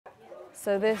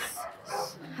So this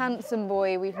handsome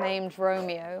boy we've named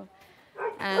Romeo,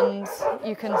 and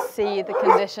you can see the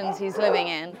conditions he's living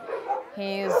in.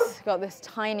 He's got this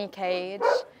tiny cage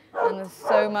and there's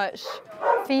so much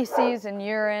feces and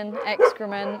urine,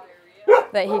 excrement,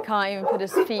 that he can't even put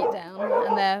his feet down,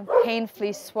 and they're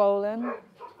painfully swollen.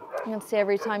 You can see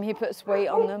every time he puts weight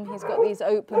on them, he's got these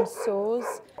open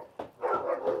sores.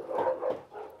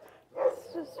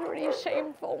 It's just really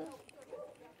shameful.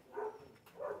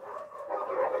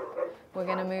 We're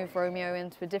going to move Romeo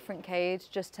into a different cage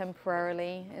just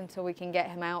temporarily until we can get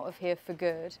him out of here for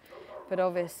good. But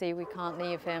obviously we can't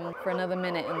leave him for another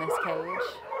minute in this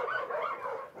cage.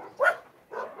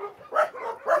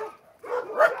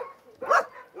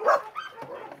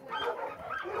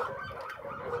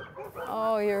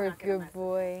 Oh, you're a good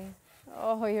boy.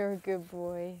 Oh, you're a good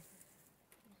boy.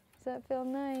 Does that feel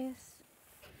nice?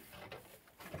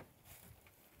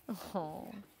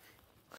 Oh.